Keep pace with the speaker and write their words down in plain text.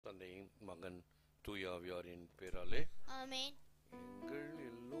தந்தை மகன் தூயாவியாரின் பேராலே ஆமென். எங்கள்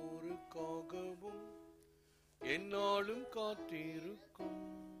எல்லோருக்காகவும் என்னாலும் காத்திருக்கும்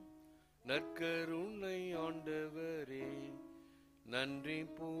நற்கருணை ஆண்டவரே, நன்றி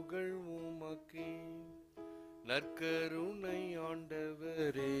புகழ் உமக்கே. நற்கருணை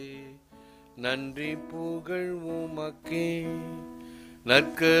ஆண்டவரே, நன்றி புகழ் உமக்கே.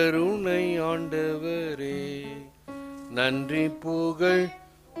 நற்கருணை ஆண்டவரே, நன்றி புகழ்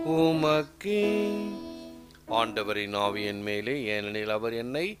உமக்கே. ஆண்டவரின் ஆவியின் மேலே, ஏனெனில் அவர்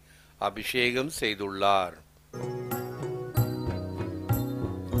என்னை அபிஷேகம் செய்துள்ளார்.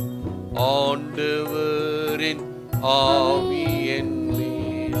 ஆண்டவரின் ஆவியின்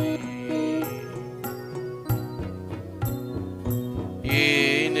மேலே,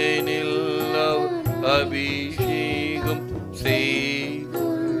 ஏனெனில் அவர் அபிஷேகம் செய்துள்ளார்.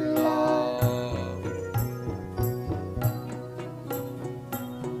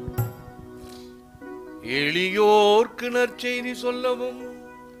 எளியோர்க்கு நற்செய்தி சொல்லவும்,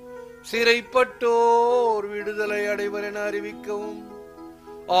 சிறைப்பட்டோர் விடுதலை அடைவர் என அறிவிக்கவும்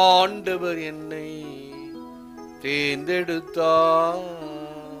ஆண்டவர் என்னை தேர்ந்தெடுத்தார்.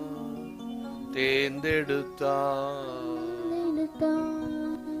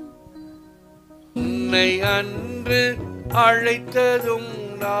 உன்னை அன்று அழைத்ததும்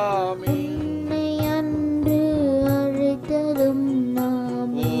நாமே,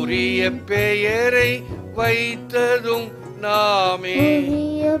 உரிய பெயரை வைத்ததும் நாமே,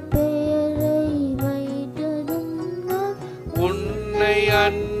 உன்னை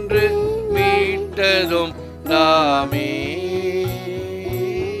அன்று மீட்டதும் நாமே,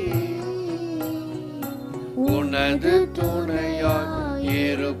 உனது துணையாய்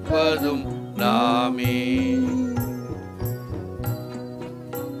இருப்பதும் நாமே.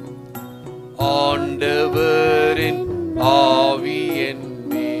 ஆண்டவரின் ஆவியின்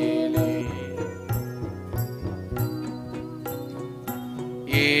மேலே,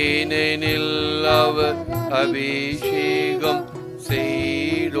 ஏனெனில் அவர் அபிஷேகம்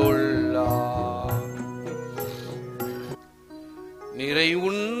செய்துள்ளார். நிறை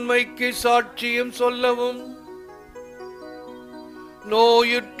உண்மைக்கு சாட்சியம் சொல்லவும்,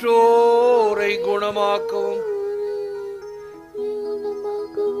 நோயுற்றோரை குணமாக்கவும்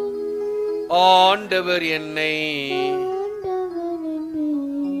ஆண்டவர் என்னை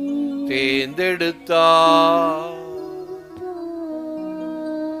தேர்ந்தெடுத்தார்.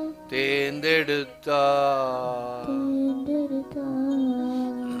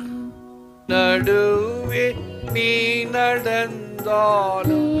 நடுவே நீ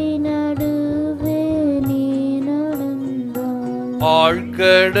நடந்தாலும்,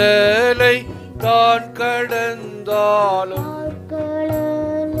 ஆழ்கடலை தான் கடந்தாலும்,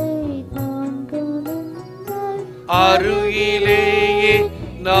 அருகிலேயே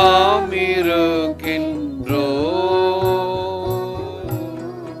நாம் இருக்கின்றோம்.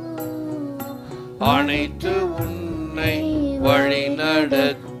 அனைத்து உன்னை வழி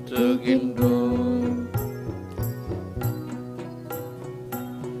நடத்துகின்றோம்.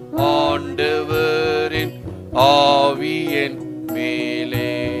 ஆண்டவரின் ஆவியின்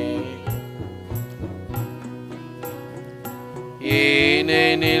மேலே,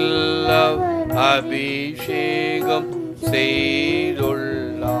 ஏனெனில் அவர் அபிஷேகம் செய்துள்ளார்.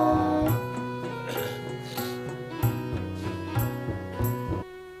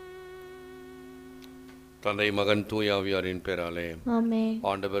 தந்தை மகன் தூயாவியாரின் பேராலே ஆமென்.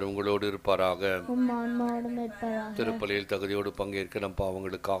 ஆண்டவர் உங்களோடு இருப்பாராக. உம் ஆன்மாவோடும் இருப்பாராக. திருப்பலியில் தகுதியோடு பங்கேற்க நம்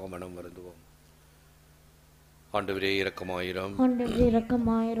பாவங்களுக்காக மனம் வருந்துவோம். ஆண்டவரே இரக்கமாயிரம். ஆண்டவரே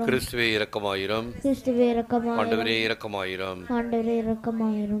இரக்கமாயிரம். கிறிஸ்துவே இரக்கமாயிரம். கிறிஸ்துவே இரக்கமாயிரம். ஆண்டவரே இரக்கமாயிரம். ஆண்டவரே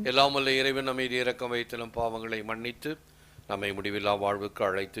இரக்கமாயிரம். எல்லாம் வல்ல இறைவன் நம்மை இரக்கம் வைத்து நம் பாவங்களை மன்னித்து நம்மை முடிவில்லா வாழ்வுக்கு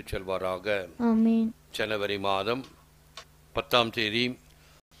அழைத்து செல்வாராக. ஆமென். ஜனவரி மாதம் 10ஆம் தேதி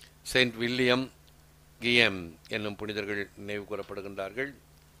செயின்ட் வில்லியம் கியம் என்னும் புனிதர்கள் நினைவு கூறப்படுகின்றார்கள்.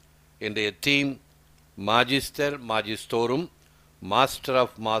 இன்றைய தீம் மாஜிஸ்டர் மாஜிஸ்டோரும், மாஸ்டர்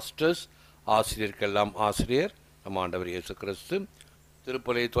ஆஃப் மாஸ்டர்ஸ், ஆசிரியருக்கெல்லாம் ஆசிரியர் நம் ஆண்டவர் இயேசு கிறிஸ்து.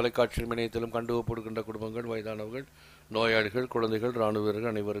 திருப்பலை தொலைக்காட்சி இணையத்திலும் கண்டுகப்படுகின்ற குடும்பங்கள், வயதானவர்கள், நோயாளிகள், குழந்தைகள், இராணுவ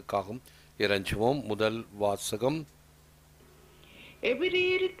வீரர்கள் அனைவருக்காகவும் இறைஞ்சுவோம். முதல் வாசகம்.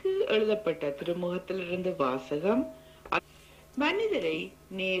 எபிரேயருக்கு எழுதப்பட்ட திருமுகத்திலிருந்து வாசகம். மனிதரை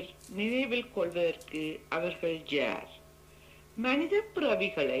நேர் நினைவில் கொள்வதற்கு அவர்கள் யார்? மனித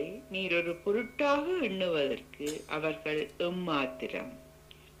பிறவிகளை நீர் ஒரு பொருட்டாக எண்ணுவதற்கு அவர்கள் எம்மாத்திரம்.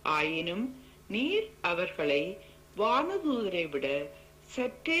 ஆயினும் நீர் அவர்களை வானதூதரை விட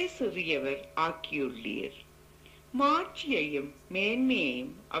சற்றே சிறியவர் ஆக்கியுள்ளீர். மாட்சியையும்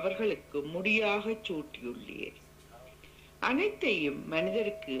மேன்மையையும் அவர்களுக்கு முடியாக சூட்டியுள்ளீர். அனைத்தையும்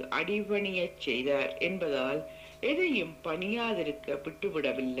மனிதருக்கு அடிபணியச் செய்தார் என்பதால் எதையும் பணியாதிருக்க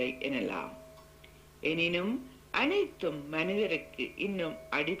விட்டுவிடவில்லை எனலாம். எனினும் அனைத்தும் மனிதருக்கு இன்னும்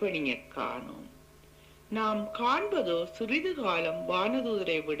அடிபணிய காணோம். நாம் காண்பதோ சிறிது காலம்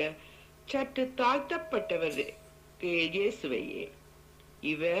வானதூதரை விட சற்று தாழ்த்தப்பட்டவர் இயேசுவையே.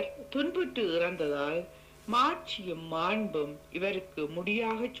 இவர் துன்புற்று இறந்ததால் மாட்சியும் மாண்பும் இவருக்கு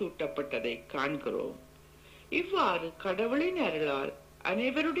முடியாக சூட்டப்பட்டதை காண்கிறோம். இவ்வாறு கடவுளின் அருளால்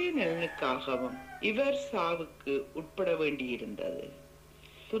அனைவருடைய நலனுக்காகவும் இவர் சாவுக்கு உட்பட வேண்டியிருந்தது.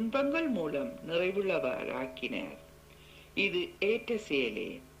 துன்பங்கள் மூலம் நிறைவுள்ளவராக்கினார். இது ஏற்ற செயலே.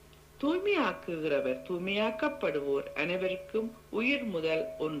 தூய்மையாக்குகிறவர் தூய்மையாக்கப்படுவோர் அனைவருக்கும் உயிர் முதல்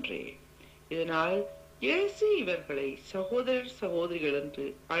ஒன்றே. இதனால் இயேசு இவர்களை சகோதரர் சகோதரிகள் என்று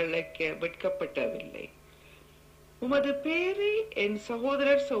அழைக்க வெட்கப்பட்டவில்லை. உமது பெயரை என்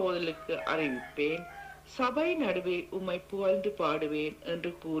சகோதரர் சகோதரர்களுக்கு அறிவிப்பேன், சபை நடுவே உம்மை புகழ்ந்து பாடுவேன்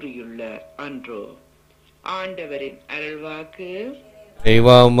என்று கூறியுள்ளார் அன்றோ. ஆண்டவரின் அருள்வாக்கு.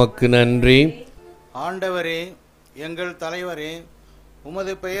 தேவா உமக்கு நன்றி. ஆண்டவரே, எங்கள் தலைவரே,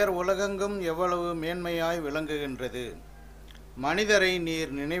 உமது பெயர் உலகெங்கும் எவ்வளவு மேன்மையாய் விளங்குகின்றது. மனிதரை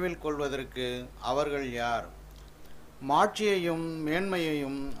நீர் நினைவில் கொள்வதற்கு அவர்கள் யார்? மாட்சியையும்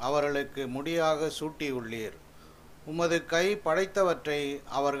மேன்மையையும் அவர்களுக்கு முடியாக சூட்டியுள்ளீர். உமது கை படைத்தவற்றை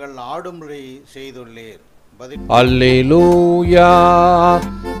அவர்கள் ஆடும்படி செய்துள்ளீர். அல்லேலூயா,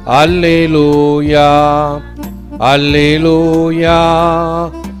 அல்லேலூயா, அல்லேலூயா,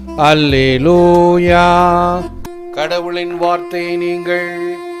 அல்லேலூயா. கடவுளின் வார்த்தையை நீங்கள்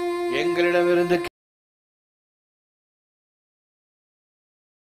எங்களிடமிருந்து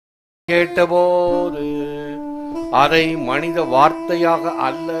கேட்டபோது அதை மனித வார்த்தையாக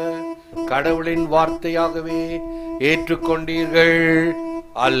அல்ல, கடவுளின் வார்த்தையாகவே ஏற்றுக்கொண்டீர்கள்.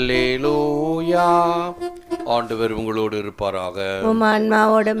 அல்லேலூயா. ஆண்டவர் உங்களோடு இருப்பாராக, உம்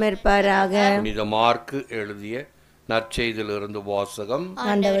ஆன்மாவோடும் இருப்பாராக. புனித மார்க்கு எழுதிய நற்செய்தியிலிருந்து வாசகம்.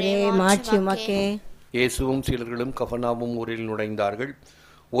 ஆண்டவரே, மாட்சி உமக்கே. இயேசுவும் சீடர்களும் கஃபர்நாவும் ஊரில் நுழைந்தார்கள்.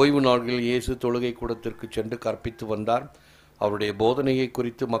 ஓய்வு நாள்களில் இயேசு தொழுகை கூடத்திற்கு சென்று கற்பித்து வந்தார். அவருடைய போதனையை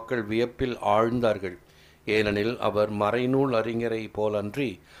குறித்து மக்கள் வியப்பில் ஆழ்ந்தார்கள். ஏனெனில் அவர் மறைநூல் அறிஞரை போலன்றி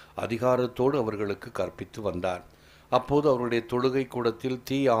அதிகாரத்தோடு அவர்களுக்கு கற்பித்து வந்தார். அப்போது அவருடைய தொழுகை கூடத்தில்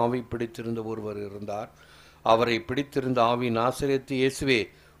தீ ஆவி பிடித்திருந்த ஒருவர் இருந்தார். அவரை பிடித்திருந்த ஆவி, நாசரேத்து இயேசுவே,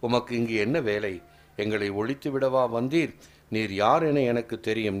 உமக்கு இங்கு என்ன வேலை? எங்களை ஒழித்து விடவா வந்தீர்? நீர் யார் என எனக்கு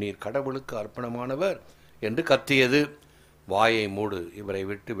தெரியும். நீர் கடவுளுக்கு அர்ப்பணமானவர் என்று கத்தியது. வாயை மூடு, இவரை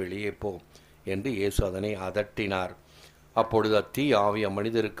விட்டு வெளியே போ என்று இயேசு அதனை அதட்டினார். அப்பொழுது அத்தீ ஆவி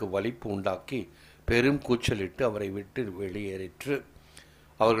அம்மனிதருக்கு வலிப்பு உண்டாக்கி பெரும் கூச்சலிட்டு அவரை விட்டு வெளியேறிற்று.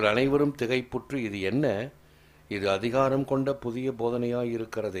 அவர்கள் அனைவரும் திகைப்புற்று, இது என்ன? இது அதிகாரம் கொண்ட புதிய போதனையாய்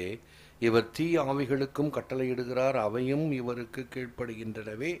இருக்கிறதே. இவர் தீ ஆவிகளுக்கும் கட்டளையிடுகிறார், அவையும் இவருக்கு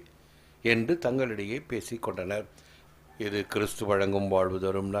கீழ்ப்படுகின்றனவே என்று தங்களிடையே பேசிக்கொண்டனர். இது கிறிஸ்து வழங்கும் வாழ்வு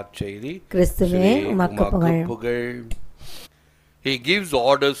தரும் நற்செய்தி. கிறிஸ்துவே, உமக்கு புகழ். He gives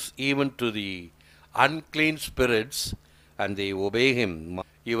orders even to the unclean spirits and they obey him.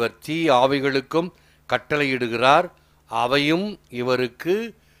 இவர் தீ ஆவிகளுக்கும் கட்டளையிடுகிறார், அவையும் இவருக்கு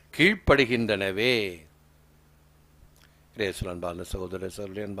கீழ்ப்படுகின்றனவே. அன்பார்ந்த சகோதர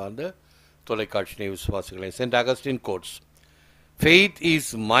சகோதரி, அன்பார்ந்த தொலைக்காட்சி விசுவாசிகளை, send Augustine quotes, faith is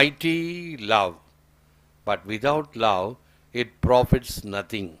mighty love, but without love it profits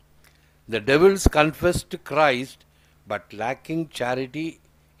nothing. The devils confessed Christ, but lacking charity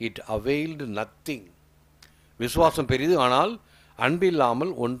it availed nothing. விசுவாசம் பெரிது, ஆனால்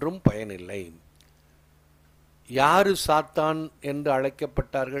அன்பில்லாமல் ஒன்றும் பயனில்லை. யாரு சாத்தான் என்று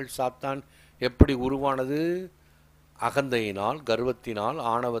அழைக்கப்பட்டார்கள்? சாத்தான் எப்படி உருவானது? அகந்தையினால், கர்வத்தினால்,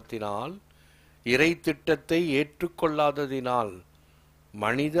 ஆணவத்தினால், இறை திட்டத்தை ஏற்றுக்கொள்ளாததினால்.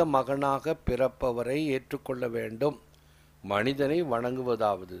 மனித மகனாக பிறப்பவரை ஏற்றுக்கொள்ள வேண்டும், மனிதனை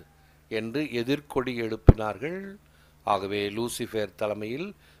வணங்குவதாவது என்று எதிர்கொடி எழுப்பினார்கள். ஆகவே லூசிஃபர் தலைமையில்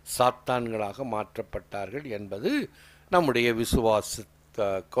சாத்தான்களாக மாற்றப்பட்டார்கள் என்பது நம்முடைய விசுவாச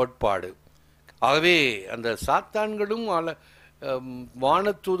கோட்பாடு. ஆகவே அந்த சாத்தான்களும்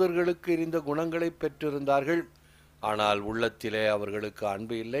வானதூதர்களுக்கு இருந்த குணங்களை பெற்றிருந்தார்கள். ஆனால் உள்ளத்திலே அவர்களுக்கு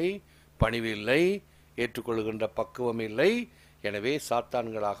அன்பு இல்லை, பணிவு இல்லை, ஏற்றுக்கொள்கின்ற பக்குவம் இல்லை. எனவே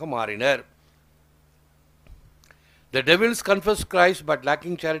சாத்தான்களாக மாறினர். The devils confess Christ, but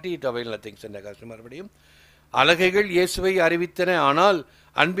lacking charity it avail nothing. மறுபடியும், அலகைகள் இயேசுவை அறிவித்தன, ஆனால்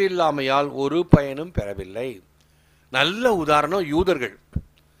அன்பு இல்லாமையால் ஒரு பயனும் பெறவில்லை. நல்ல உதாரணம் யூதர்கள்.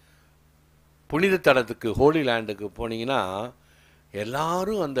 புனித தலத்துக்கு, ஹோலி லேண்டுக்கு போனீங்கன்னா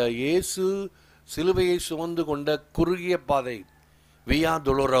எல்லாரும் அந்த இயேசு சிலுவையை சுமந்து கொண்ட குறுகிய பாதை, வியா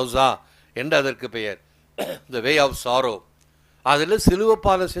டொலோரோசா என்று அதற்கு பெயர், த வே ஆஃப் சாரோ, அதில் சிலுவை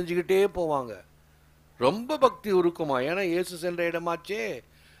பாதை செஞ்சுக்கிட்டே போவாங்க. ரொம்ப பக்தி உருக்குமா, ஏன்னா இயேசு சென்ற இடமாச்சே.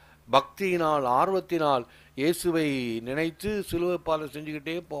 பக்தியினால் ஆர்வத்தினால் இயேசுவை நினைத்து சிலுவை பாதை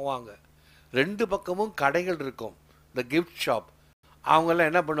செஞ்சுக்கிட்டே போவாங்க. 2 பக்கமும் கடைகள் இருக்கும், இந்த கிஃப்ட் ஷாப். அவங்கெல்லாம்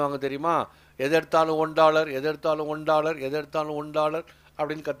என்ன பண்ணுவாங்க தெரியுமா, எதெடுத்தாலும் $1, எதெடுத்தாலும் $1, எதெடுத்தாலும் $1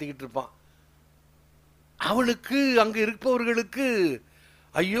 அப்படின்னு கத்திக்கிட்டு இருப்பான். அவனுக்கு அங்கு இருப்பவர்களுக்கு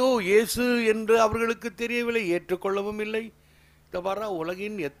ஐயோ இயேசு என்று அவர்களுக்கு தெரியவில்லை, ஏற்றுக்கொள்ளவும் இல்லை. இந்த வர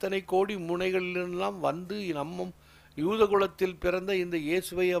உலகின் எத்தனை கோடி முனைகளிலெல்லாம் வந்து நம்ம யூத குலத்தில் பிறந்த இந்த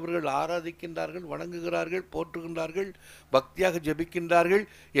இயேசுவை அவர்கள் ஆராதிக்கின்றார்கள், வணங்குகிறார்கள், போற்றுகின்றார்கள், பக்தியாக ஜெபிக்கின்றார்கள்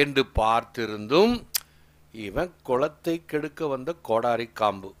என்று பார்த்திருந்தும் இவன் குலத்தை கெடுக்க வந்த கோடாரி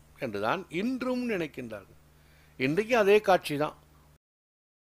காம்பு என்றுதான் இன்றும் நினைக்கின்றார்கள். இன்றைக்கு அதே காட்சி தான்.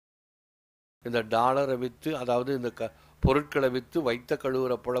 இந்த டாலரை விற்று, அதாவது இந்த பொருட்களை விற்று வைத்த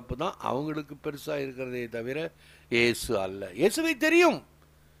கழுவுற பொழப்பு தான் அவங்களுக்கு பெருசாக இருக்கிறதே தவிர இயேசு அல்ல. இயேசுவை தெரியும்.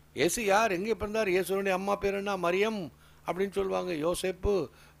 இயேசு யார், எங்கே பிறந்தார், இயேசுடைய அம்மா பேர் என்ன, மரியம் அப்படின்னு சொல்லுவாங்க, யோசேப்பு,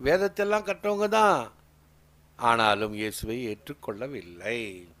 வேதத்தெல்லாம் கற்றவங்க தான். ஆனாலும் இயேசுவை ஏற்றுக்கொள்ளவில்லை.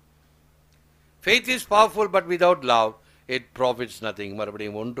 Faith is powerful but without love it profits nothing.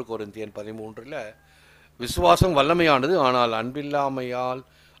 மறுபடியும் 1 கொரிந்தியர் 13 விசுவாசம் வல்லமையானது, ஆனால்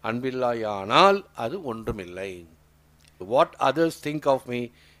அன்பில்லாயானால் அது ஒன்றுமில்லை. What others think of me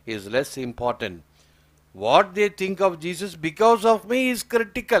is less important. What they think of Jesus because of me is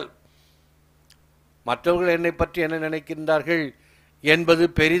critical. மற்றவர்கள் என்னை பற்றி என்ன நினைக்கின்றார்கள் என்பது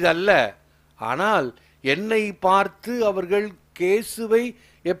பெரிதல்ல, ஆனால் என்னை பார்த்து அவர்கள் இயேசுவை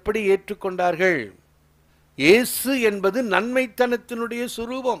எப்படி ஏற்றுக்கொண்டார்கள். இயேசு என்பது நன்மைத்தனத்தினுடைய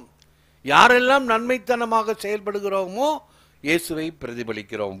சுரூபம். யாரெல்லாம் நன்மைத்தனமாக செயல்படுகிறோமோ இயேசுவை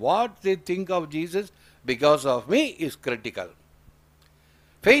பிரதிபலிக்கிறோம். What they think of Jesus because of me is critical.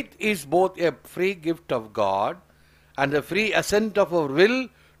 Faith is both a free gift of God and a free assent of our will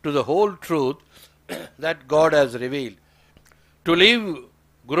to the whole truth that God has revealed. To live,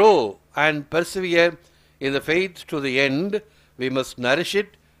 grow and persevere in the faith to the end, we must nourish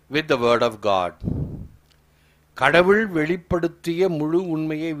it with the word of God. கடவுள் வெளிப்படுத்திய முழு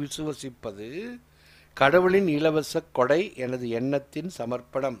உண்மையை விசுவசிப்பது கடவுளின் இலவச கொடை, எனது எண்ணத்தின்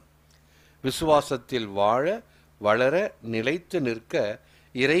சமர்ப்பணம். விசுவாசத்தில் வாழ, வளர, நிலைத்து நிற்க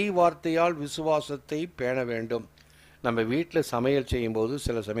இறை வார்த்தையால் விசுவாசத்தை பேண வேண்டும். நம்ம வீட்டில் சமையல் செய்யும்போது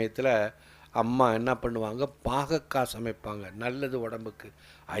சில சமயத்தில் அம்மா என்ன பண்ணுவாங்க, பாகக்காய் சமைப்பாங்க, நல்லது உடம்புக்கு.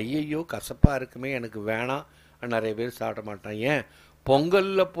 ஐயையோ கசப்பாக இருக்குமே, எனக்கு வேணாம், நிறைய பேர் சாப்பிட மாட்டான். ஏன்,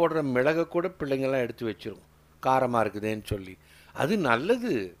 பொங்கலில் போடுற மிளகை கூட பிள்ளைங்கள்லாம் எடுத்து வச்சிரும், காரமாக இருக்குதுன்னு சொல்லி. அது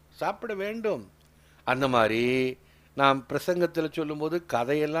நல்லது, சாப்பிட வேண்டும். அந்த மாதிரி நாம் பிரசங்கத்தில் சொல்லும்போது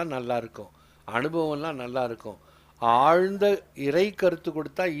கதையெல்லாம் நல்லா இருக்கும், அனுபவம்லாம் நல்லா இருக்கும். ஆழ்ந்த இறை கருத்து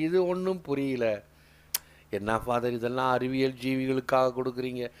கொடுத்தா இது ஒன்றும் புரியல. என்ன ஃபாதர், இதெல்லாம் அறிவியல் ஜீவிகளுக்காக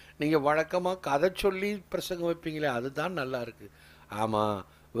கொடுக்குறீங்க, நீங்கள் வழக்கமாக கதை சொல்லி பிரசங்கம் வைப்பீங்களே, அதுதான் நல்லா இருக்குது. ஆமாம்,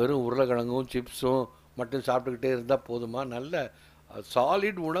 வெறும் உருளைக்கிழங்கும் சிப்ஸும் மட்டும் சாப்பிட்டுக்கிட்டே இருந்தால் போதுமா? நல்ல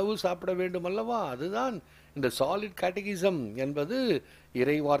சாலிட் உணவு சாப்பிட வேண்டும் அல்லவா? அதுதான் இந்த சாலிட் கேட்டகிசம் என்பது.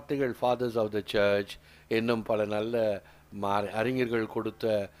 இறை வார்த்தைகள், ஃபாதர்ஸ் ஆஃப் த சர்ச் என்னும் பல நல்ல அறிஞர்கள் கொடுத்த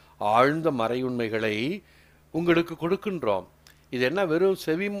ஆழ்ந்த மறையுண்மைகளை உங்களுக்கு கொடுக்கின்றோம். இது என்ன வெறும்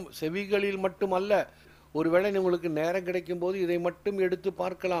செவிகளில் மட்டும் அல்ல, ஒருவேளை உங்களுக்கு நேரம் கிடைக்கும் போது இதை மட்டும் எடுத்து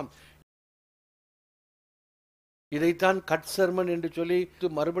பார்க்கலாம். இதைத்தான் கட் சர்மன் என்று சொல்லி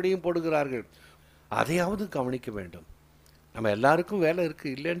மறுபடியும் போடுகிறார்கள். அதையாவது கவனிக்க வேண்டும். நம்ம எல்லாருக்கும் வேலை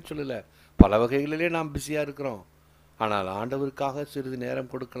இருக்குது, இல்லைன்னு சொல்லலை, பல வகைகளிலே நாம் பிஸியாக இருக்கிறோம். ஆனால் ஆண்டவருக்காக சிறிது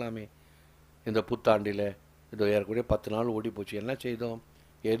நேரம் கொடுக்கலாமே. இந்த புத்தாண்டில் இதோ ஏறக்கூடிய 10 நாள் ஓடி போச்சு. என்ன செய்தோம்,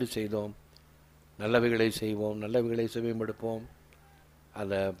 ஏது செய்தோம்? நல்லவைகளை செய்வோம், நல்லவைகளை செவிமடுப்போம்.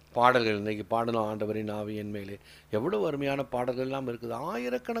 அந்த பாடல்கள் இன்றைக்கி பாடணும், ஆண்டவரின் ஆவி என் மேலே. எவ்வளோ அருமையான பாடல்கள்லாம் இருக்குது,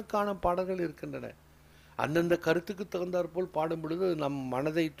 ஆயிரக்கணக்கான பாடல்கள் இருக்கின்றன. அந்தந்த கருத்துக்கு தகுந்தாற்போல் பாடும் பொழுது நம்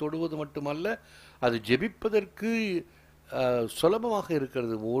மனதை தொடுவது மட்டுமல்ல, அது ஜெபிப்பதற்கு சுலபமாக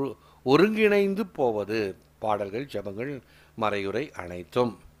இருக்கிறது, ஒருங்கிணைந்து போவது. பாடல்கள், ஜெபங்கள், மறையுரை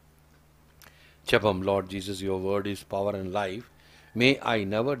அனைத்தும். ஜெபம். Lord Jesus, your word is power and life. May I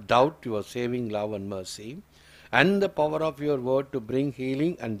never doubt your saving love and mercy and the power of your word to bring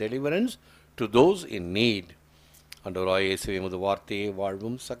healing and deliverance to those in need. ஆண்டவராகிய இயேசுவே, உமது வார்த்தையை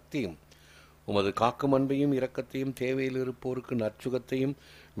வாழ்வும் சக்தியும், உமது காக்கும் அன்பையும் இரக்கத்தையும், தேவையில் இருப்போருக்கு நற்சுகத்தையும்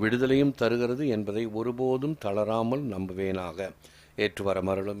விடுதலையும் தருகிறது என்பதை ஒருபோதும் தளராமல் நம்புவேனாக. ஏற்று வர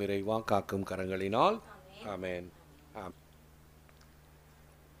மருளும் இறைவா, காக்கும் கரங்களினால். ஆமென்.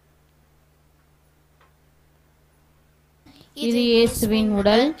 இது இயேசுவின்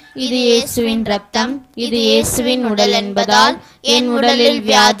உடல், இது இயேசுவின் இரத்தம், இது இயேசுவின் உடல் என்பதால் என் உடலில்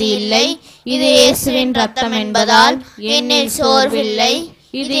வியாதி இல்லை. இது இயேசுவின் இரத்தம் என்பதால் என்னில் சோர்வில்லை.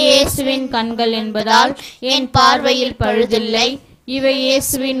 இது இயேசுவின் கண்கள் என்பதால் என் பார்வையில் பழுதில்லை. இவை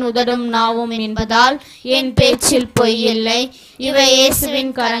இயேசுவின் உதடும் நாவும் என்பதால் என் பேச்சில் பொய் இல்லை. இவை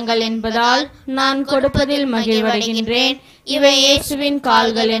இயேசுவின் கரங்கள் என்பதால் நான் கொடுப்பதில் மகிழ்வடைகின்றேன். இவை இயேசுவின்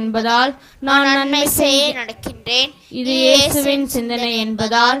கால்கள் என்பதால் நான் நன்மை செய்ய நடக்கின்றேன். இது இயேசுவின் சிந்தனை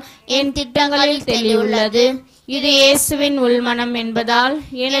என்பதால் என் திட்டங்களில் தெளிவுள்ளது. இது இயேசுவின் உள்மனம் என்பதால்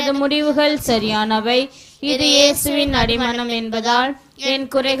எனது முடிவுகள் சரியானவை. இது இயேசுவின் அடிமனம் என்பதால் என்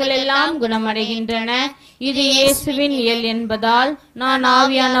குறைகள் எல்லாம் குணமடைகின்றன. இது இயேசுவின் இயல் என்பதால் நான்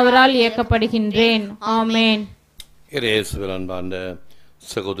ஆவியானவரால் இயக்கப்படுகின்றேன். ஆமேன். இயேசுவில் அன்பார்ந்த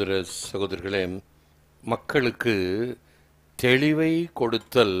சகோதர சகோதரிகளே, மக்களுக்கு தெளிவை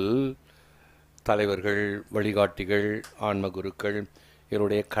கொடுத்தல் தலைவர்கள், வழிகாட்டிகள், ஆன்மகுருக்கள்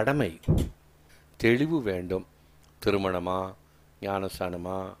இவருடைய கடமை. தெளிவு வேண்டும். திருமணமா,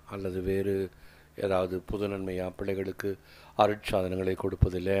 ஞானஸ்தானமா, அல்லது வேறு ஏதாவது புது நன்மையா, பிள்ளைகளுக்கு அருட்சாதனங்களை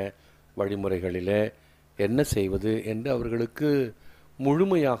கொடுப்பதில், வழிமுறைகளில் என்ன செய்வது என்று அவர்களுக்கு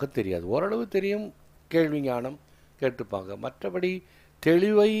முழுமையாக தெரியாது. ஓரளவு தெரியும், கேள்வி ஞானம் கேட்டுப்பாங்க. மற்றபடி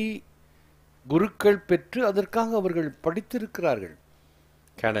தெளிவை குருக்கள் பெற்று அதற்காக அவர்கள் படித்திருக்கிறார்கள்.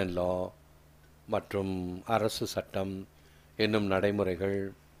 கேனன் லா மற்றும் அரசு சட்டம் என்னும் நடைமுறைகள்.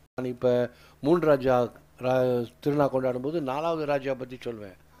 நான் இப்போ 3 ராஜா திருநா கொண்டாடும் போது 4வது ராஜா பற்றி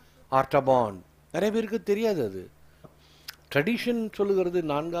சொல்வேன், ஆர்டபான். நிறைய பேருக்கு தெரியாது. அது ட்ரெடிஷன் சொல்லுகிறது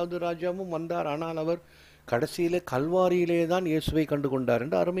 4வது ராஜாவும் வந்தார், ஆனால் அவர் கடைசியில் கல்வாரியிலே தான் இயேசுவை கண்டு கொண்டார்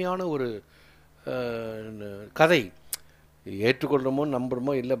என்று அருமையான ஒரு கதை. ஏற்றுக்கொள்கிறோமோ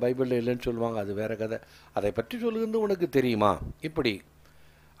நம்புகிறோமோ இல்லை, பைபிளில் இல்லைன்னு சொல்லுவாங்க, அது வேறு கதை. அதை பற்றி சொல்லுகிறது உனக்கு தெரியுமா? இப்படி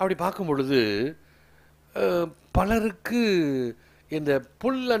அப்படி பார்க்கும் பொழுது பலருக்கு இந்த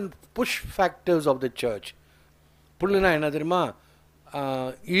full and push factors of the church. புல்லுனா என்ன தெரியுமா?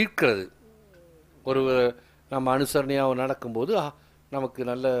 ஈர்க்கிறது. ஒரு நம்ம அனுசரணையாக நடக்கும்போது நமக்கு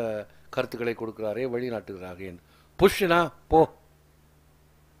நல்ல கருத்துக்களை கொடுக்குறாரே, வழிநாட்டுகிறாரே. புஷ்னா போ,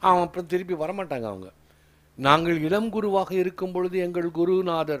 அவன் அப்புறம் திருப்பி வரமாட்டாங்க. அவங்க நாங்கள் இளம் குருவாக இருக்கும் பொழுது எங்கள்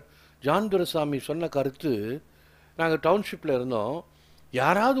குருநாதர் ஜான் துரைசாமி சொன்ன கருத்து, நாங்கள் டவுன்ஷிப்பில் இருந்தோம்,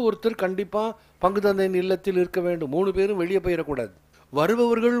 யாராவது ஒருத்தர் கண்டிப்பாக பங்கு தந்தையின் இல்லத்தில் இருக்க வேண்டும், 3 பேரும் வெளியே போயிடக்கூடாது.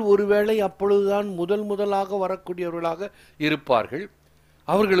 வருபவர்கள் ஒருவேளை அப்பொழுதுதான் முதலாக வரக்கூடியவர்களாக இருப்பார்கள்.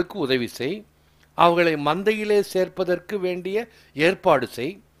 அவர்களுக்கு உதவி செய், அவர்களை மந்தையிலே சேர்ப்பதற்கு வேண்டிய ஏற்பாடு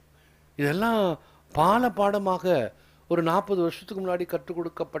செய். இதெல்லாம் பாடமாக ஒரு 40 வருஷத்துக்கு முன்னாடி கற்றுக்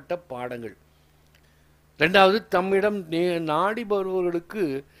கொடுக்கப்பட்ட பாடங்கள். 2வது, தம்மிடம் நாடி வருபவர்களுக்கு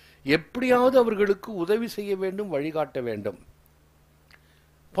எப்படியாவது அவர்களுக்கு உதவி செய்ய வேண்டும், வழிகாட்ட வேண்டும்.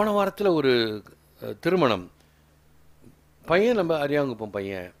 போன வாரத்தில் ஒரு திருமணம் பையன், நம்ம அரியாங்குப்பம்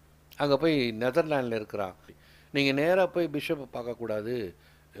பையன், அங்கே போய் நெதர்லாண்டில் இருக்கிறான். நீங்கள் நேராக போய் பிஷப்பை பார்க்கக்கூடாது,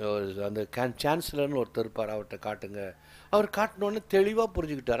 அந்த சான்சலர்னு ஒருத்தர் இருப்பார், அவர்கிட்ட காட்டுங்க. அவர் காட்டினோன்னு தெளிவாக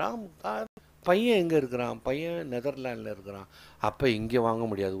புரிஞ்சுக்கிட்டாராம். பையன் எங்கே இருக்கிறான்? பையன் நெதர்லாண்டில் இருக்கிறான். அப்போ இங்கே வாங்க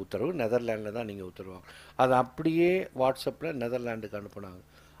முடியாது உத்தரவு, நெதர்லாண்டில் தான் நீங்கள் உத்தரவு வாங்க. அதை அப்படியே வாட்ஸ்அப்பில் நெதர்லாண்டுக்கு அனுப்புனாங்க.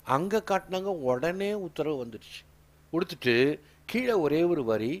 அங்கே காட்டினாங்க, உடனே உத்தரவு வந்துடுச்சு. கொடுத்துட்டு கீழே ஒரே ஒரு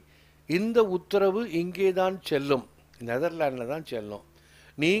வரி, இந்த உத்தரவு இங்கே தான் செல்லும், நெதர்லாண்டில் தான் செல்லும்.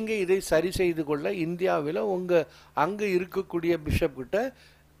 நீங்கள் இதை சரி செய்து கொள்ள இந்தியாவில் உங்கள் அங்கே இருக்கக்கூடிய பிஷப்கிட்ட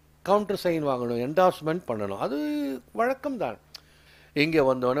கவுண்டர் சைன் வாங்கணும், என்டார்ஸ்மெண்ட் பண்ணணும். அது வழக்கம்தான். இங்கே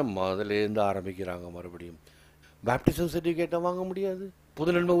வந்தோடனே முதலேருந்து ஆரம்பிக்கிறாங்க மறுபடியும். பேப்டிசம் சர்டிஃபிகேட்டை வாங்க முடியாது,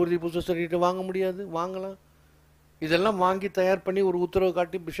 புது நன்மை உறுதி புது சர்டிஃபிகேட்டை வாங்க முடியாது. வாங்கலாம், இதெல்லாம் வாங்கி தயார் பண்ணி ஒரு உத்தரவு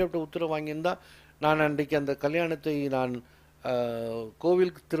காட்டி பிஷப்கிட்ட உத்தரவு வாங்கியிருந்தால் நான் அன்றைக்கு அந்த கல்யாணத்தை நான்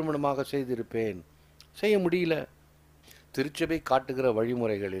கோவிலுக்கு திருமணமாக செய்திருப்பேன். செய்ய முடியல. திருச்சபை காட்டுகிற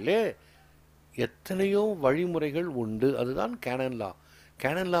வழிமுறைகளிலே எத்தனையோ வழிமுறைகள் உண்டு. அதுதான் கேனன் லா.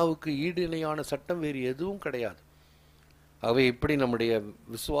 கேனன் லாவுக்கு ஈடு இணையான சட்டம் வேறு எதுவும் கிடையாது. ஆகவே இப்படி நம்முடைய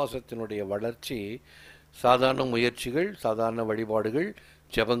விசுவாசத்தினுடைய வளர்ச்சி சாதாரண முயற்சிகள், சாதாரண வழிபாடுகள்,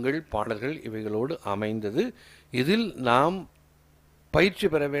 ஜெபங்கள், பாடல்கள் இவைகளோடு அமைந்தது. இதில் நாம் பயிற்சி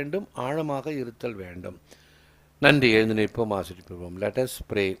பெற வேண்டும், ஆழமாக இருத்தல் வேண்டும். நன்றி. எழுந்து நிற்போம், ஆசிரிப்போம். Let us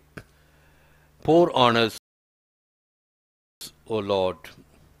pray. Pour on us, O Lord,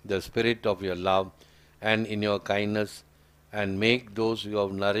 the spirit of your love and in your kindness, and make those you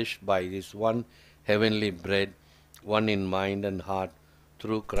have nourished by this one heavenly bread, one in mind and heart,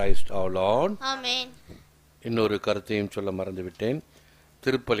 through Christ our Lord. Amen. இன்னொரு கருத்தையும் சொல்ல மறந்துவிட்டேன்.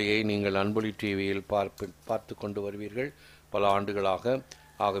 திருப்பலியை நீங்கள் அன்பொலி டிவியில் பார்த்து கொண்டு வருவீர்கள் பல ஆண்டுகளாக.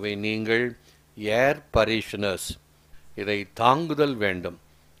 ஆகவே நீங்கள் ஏர் பரிஷனர்ஸ், இதை தாங்குதல் வேண்டும்.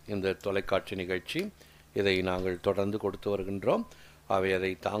 இந்த தொலைக்காட்சி நிகழ்ச்சி இதை நாங்கள் தொடர்ந்து கொடுத்து வருகின்றோம். அவை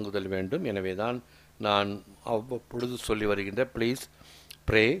அதை தாங்குதல் வேண்டும். எனவே தான் நான் அவ்வப்பொழுது சொல்லி வருகின்ற please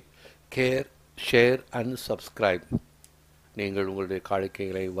pray, care, share and subscribe. நீங்கள் உங்களுடைய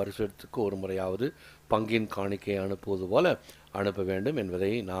காணிக்கைகளை வருஷத்துக்கு ஒரு முறையாவது பங்கின் காணிக்கை அனுப்புவது போல அனுப்ப வேண்டும்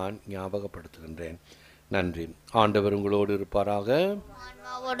என்பதை நான் ஞாபகப்படுத்துகின்றேன். நன்றி. ஆண்டவர் உங்களோடு இருப்பாராக.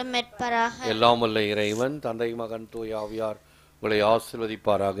 எல்லாம் வல்ல இறைவன் தந்தை, மகன், தூய ஆவியார் உங்களை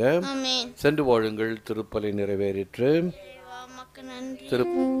ஆசீர்வதிப்பாராக. சென்று வாழுங்கள். திருப்பலி நிறைவேறிற்று.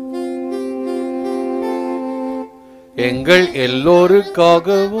 எங்கள்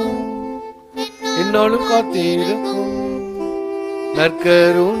எல்லோருக்காகவும் என்னாலும் காத்திருக்கும்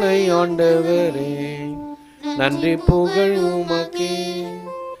நற்கருணை ஆண்டவரே, நன்றி புகழ் உமக்கே.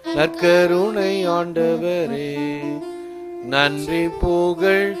 நற்கருணை ஆண்டவரே, நன்றி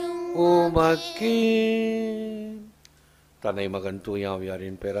புகழ் உமக்கே. தன்னை மகன் தூய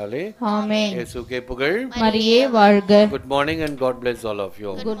ஆவியாரின் பெயராலே ஆமென். இயேசுவுக்கே புகழ். மரியே வாழ்க. Good morning and God bless all of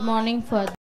you. Good morning, Father.